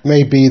act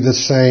may be the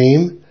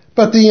same,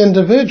 but the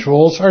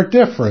individuals are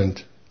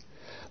different.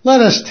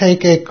 Let us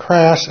take a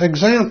crass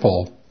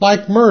example,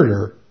 like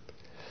murder.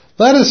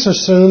 Let us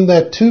assume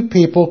that two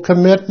people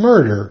commit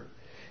murder,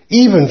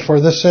 even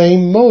for the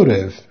same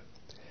motive.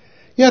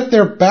 Yet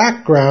their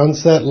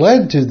backgrounds that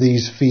led to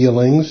these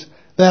feelings,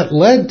 that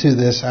led to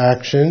this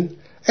action,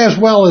 as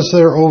well as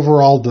their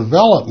overall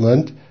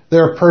development,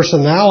 their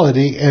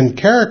personality and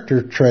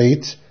character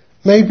traits,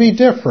 may be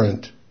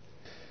different.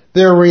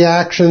 Their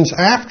reactions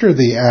after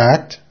the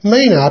act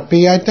may not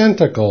be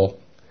identical.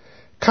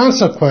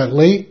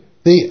 Consequently,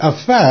 the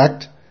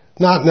effect,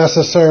 not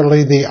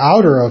necessarily the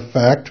outer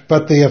effect,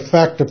 but the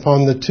effect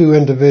upon the two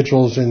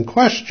individuals in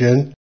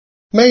question,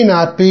 may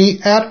not be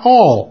at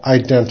all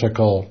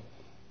identical.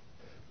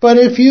 But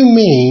if you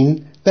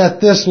mean that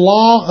this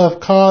law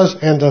of cause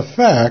and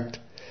effect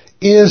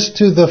is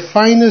to the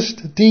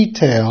finest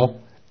detail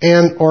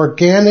an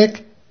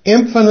organic,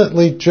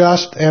 infinitely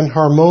just and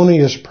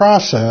harmonious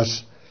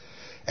process,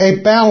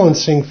 a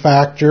balancing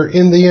factor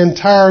in the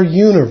entire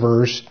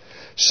universe,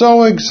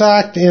 so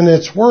exact in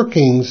its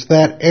workings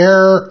that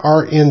error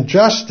or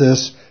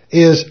injustice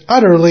is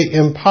utterly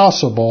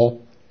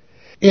impossible,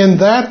 in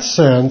that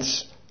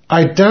sense,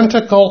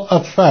 identical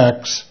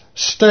effects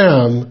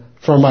stem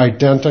from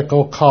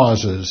identical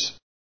causes.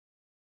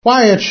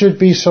 Why it should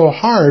be so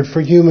hard for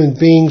human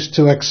beings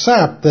to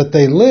accept that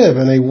they live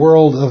in a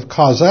world of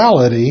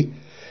causality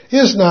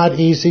is not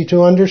easy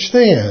to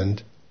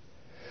understand.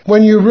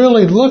 When you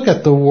really look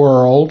at the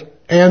world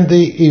and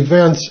the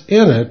events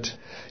in it,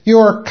 you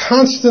are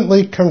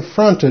constantly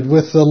confronted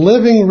with the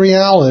living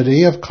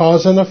reality of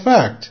cause and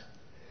effect.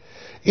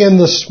 In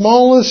the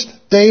smallest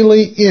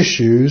daily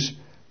issues,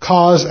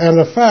 cause and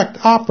effect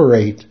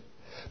operate,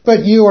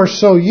 but you are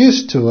so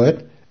used to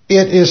it,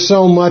 it is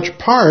so much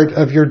part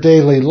of your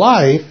daily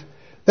life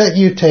that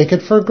you take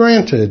it for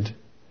granted.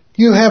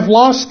 You have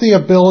lost the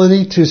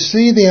ability to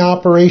see the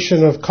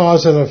operation of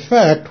cause and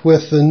effect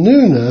with the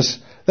newness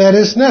that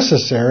is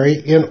necessary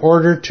in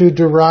order to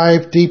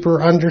derive deeper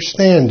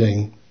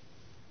understanding.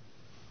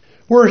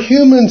 Were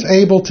humans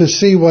able to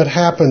see what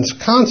happens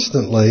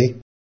constantly,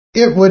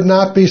 it would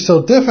not be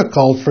so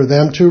difficult for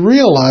them to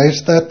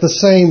realize that the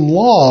same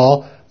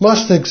law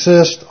must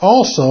exist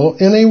also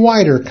in a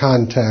wider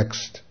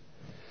context.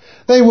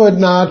 They would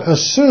not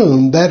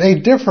assume that a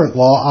different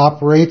law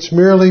operates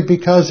merely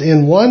because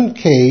in one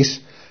case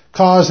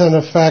cause and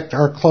effect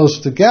are close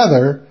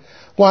together,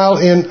 while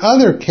in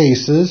other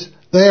cases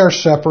they are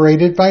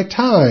separated by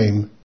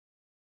time.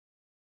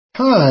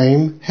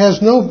 Time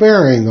has no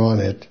bearing on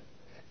it.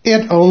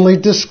 It only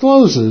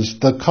discloses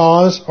the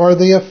cause or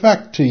the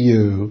effect to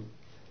you.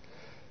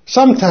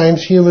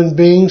 Sometimes human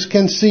beings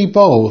can see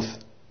both.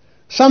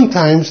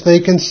 Sometimes they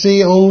can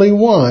see only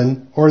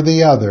one or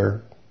the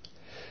other.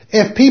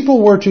 If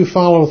people were to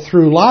follow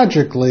through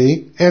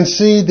logically and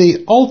see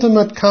the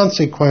ultimate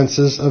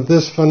consequences of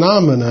this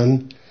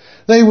phenomenon,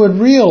 they would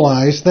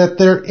realize that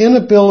their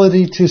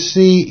inability to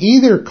see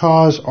either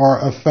cause or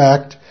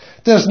effect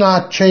does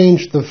not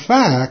change the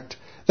fact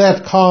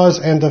that cause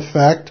and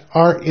effect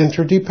are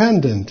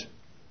interdependent.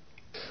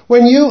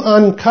 When you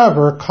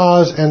uncover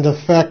cause and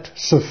effect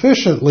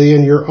sufficiently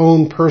in your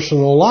own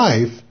personal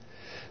life,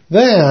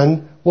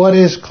 then what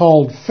is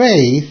called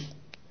faith,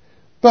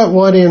 but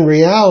what in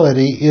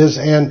reality is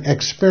an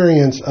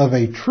experience of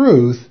a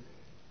truth,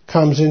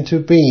 comes into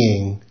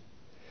being.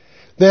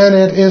 Then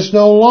it is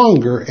no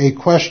longer a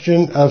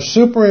question of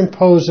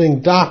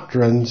superimposing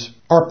doctrines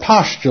or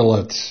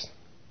postulates.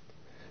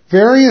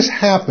 Various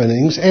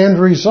happenings and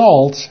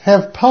results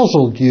have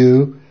puzzled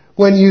you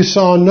when you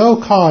saw no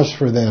cause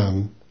for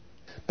them.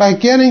 By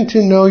getting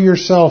to know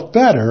yourself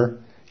better,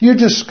 you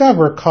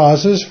discover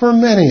causes for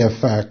many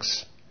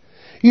effects.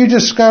 You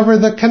discover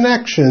the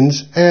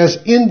connections as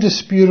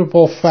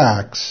indisputable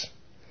facts.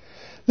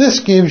 This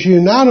gives you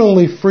not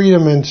only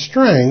freedom and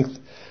strength,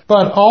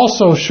 but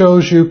also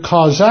shows you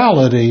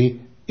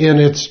causality in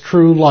its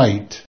true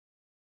light.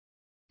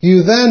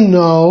 You then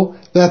know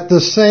that the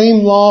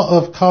same law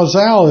of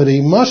causality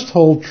must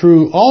hold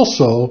true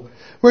also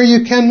where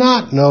you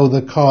cannot know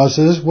the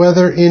causes,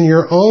 whether in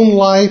your own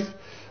life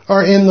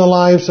or in the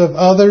lives of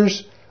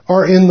others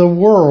or in the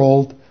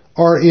world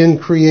or in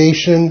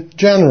creation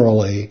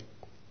generally.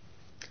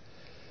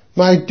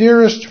 My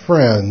dearest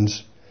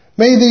friends,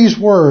 may these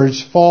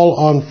words fall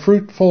on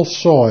fruitful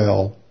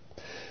soil.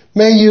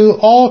 May you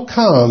all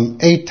come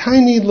a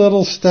tiny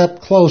little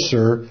step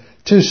closer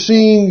to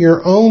seeing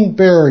your own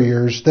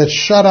barriers that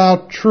shut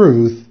out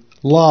truth,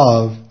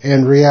 love,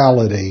 and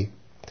reality.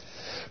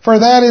 For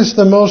that is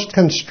the most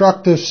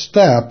constructive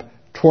step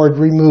toward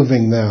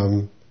removing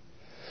them.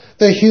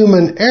 The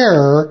human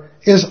error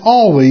is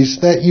always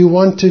that you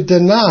want to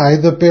deny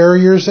the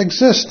barrier's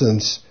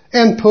existence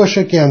and push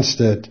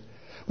against it,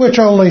 which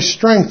only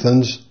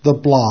strengthens the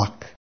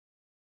block.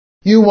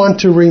 You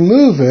want to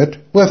remove it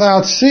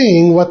without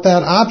seeing what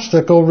that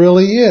obstacle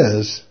really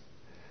is.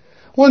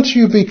 Once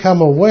you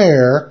become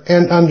aware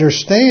and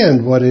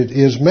understand what it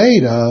is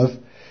made of,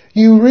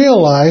 you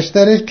realize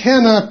that it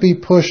cannot be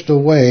pushed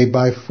away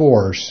by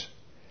force.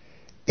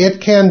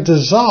 It can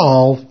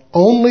dissolve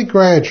only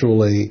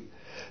gradually,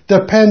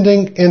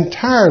 depending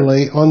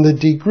entirely on the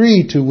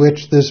degree to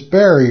which this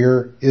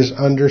barrier is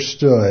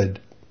understood.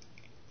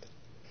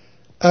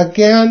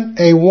 Again,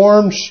 a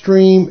warm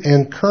stream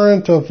and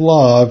current of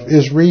love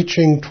is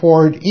reaching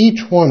toward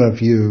each one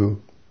of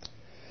you.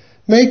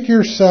 Make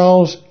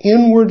yourselves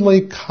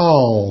inwardly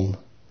calm.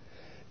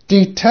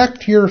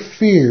 Detect your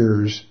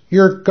fears,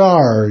 your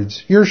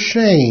guards, your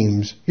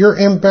shames, your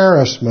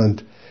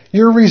embarrassment,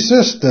 your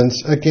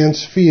resistance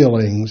against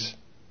feelings.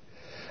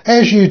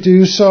 As you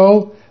do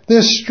so,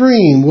 this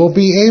stream will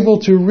be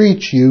able to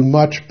reach you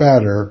much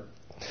better.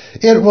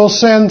 It will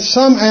send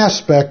some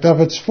aspect of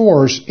its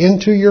force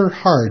into your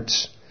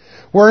hearts,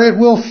 where it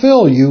will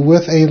fill you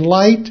with a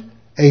light,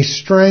 a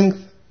strength,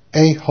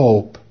 a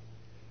hope.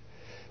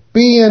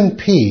 Be in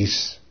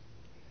peace.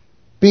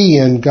 Be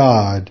in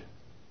God.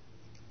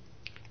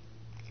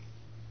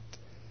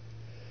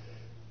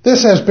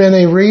 This has been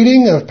a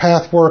reading of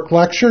Pathwork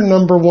Lecture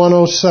number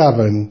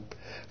 107.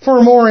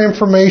 For more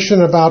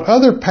information about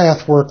other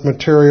Pathwork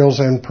materials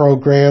and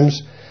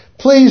programs,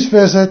 please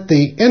visit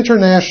the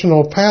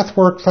International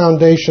Pathwork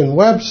Foundation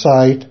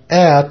website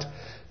at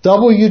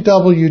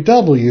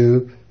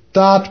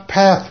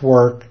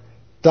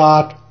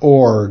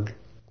www.pathwork.org.